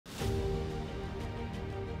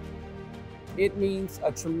It means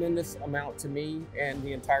a tremendous amount to me and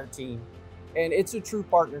the entire team. And it's a true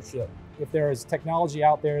partnership. If there is technology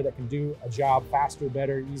out there that can do a job faster,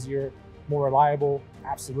 better, easier, more reliable,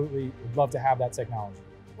 absolutely, we'd love to have that technology.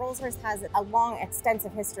 Rolls-Royce has a long,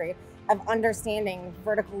 extensive history of understanding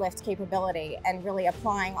vertical lift capability and really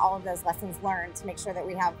applying all of those lessons learned to make sure that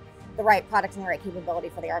we have the right product and the right capability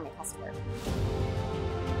for the Army customer.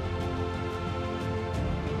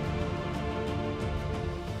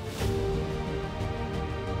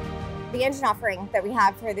 The engine offering that we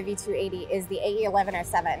have for the V-280 is the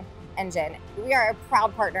AE1107 engine. We are a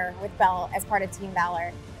proud partner with Bell as part of Team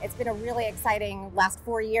Valor. It's been a really exciting last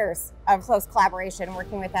 4 years of close collaboration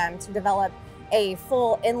working with them to develop a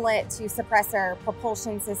full inlet to suppressor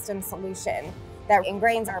propulsion system solution that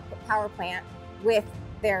ingrains our power plant with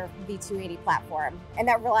their V-280 platform. And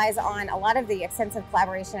that relies on a lot of the extensive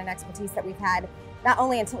collaboration and expertise that we've had not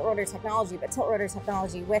only in tilt rotor technology, but tilt rotor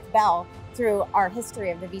technology with Bell through our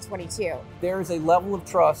history of the V-22. There's a level of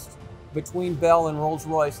trust between Bell and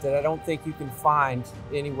Rolls-Royce that I don't think you can find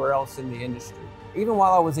anywhere else in the industry. Even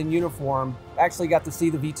while I was in uniform, I actually got to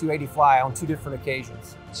see the V-280 fly on 2 different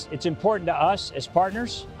occasions. It's important to us as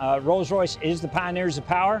partners. Rolls-Royce is the pioneers of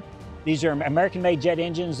power. These are American-made jet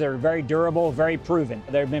engines that are very durable, very proven.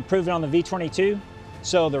 They've been proven on the V-22,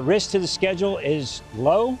 so the risk to the schedule is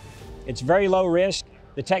low. It's very low risk.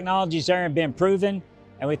 The technology's there and been proven,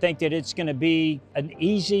 and we think that it's going to be an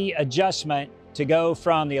easy adjustment to go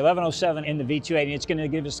from the 1107 in the V-280. It's going to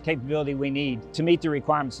give us the capability we need to meet the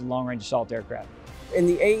requirements of the long-range assault aircraft. In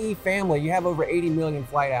the AE family, you have over 80 million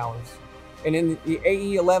flight hours. And in the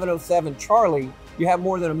AE 1107 Charlie, you have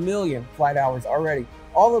more than 1 million flight hours already.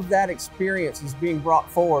 All of that experience is being brought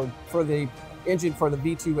forward for the engine for the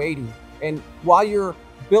V-280. And while you're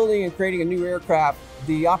building and creating a new aircraft,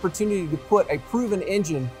 the opportunity to put a proven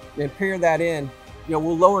engine and pair that in,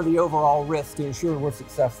 will lower the overall risk to ensure we're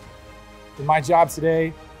successful. In my job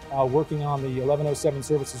today, working on the 1107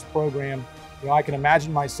 services program, I can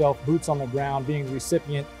imagine myself boots on the ground being the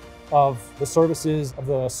recipient of the services, of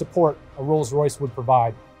the support a Rolls-Royce would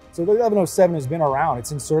provide. So the 1107 has been around,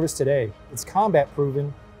 it's in service today. It's combat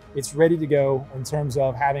proven, it's ready to go in terms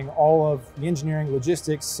of having all of the engineering,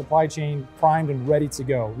 logistics, supply chain primed and ready to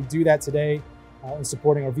go. We do that today in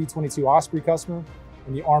supporting our V-22 Osprey customer,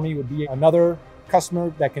 and the Army would be another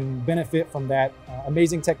customer that can benefit from that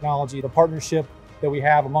amazing technology. The partnership that we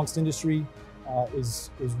have amongst industry is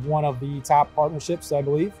one of the top partnerships, I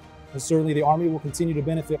believe, and certainly the Army will continue to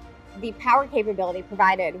benefit. The power capability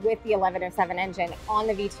provided with the 1107 engine on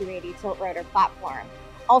the V-280 tilt rotor platform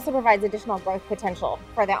also provides additional growth potential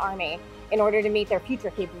for the Army in order to meet their future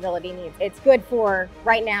capability needs. It's good for,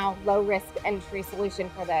 right now, low-risk entry solution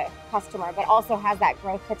for the customer, but also has that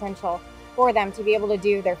growth potential for them to be able to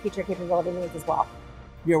do their future capability needs as well.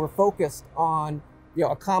 We're focused on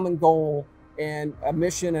a common goal and a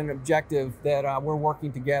mission and objective that we're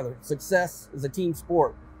working together. Success is a team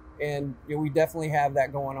sport, and we definitely have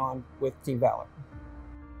that going on with Team Valor.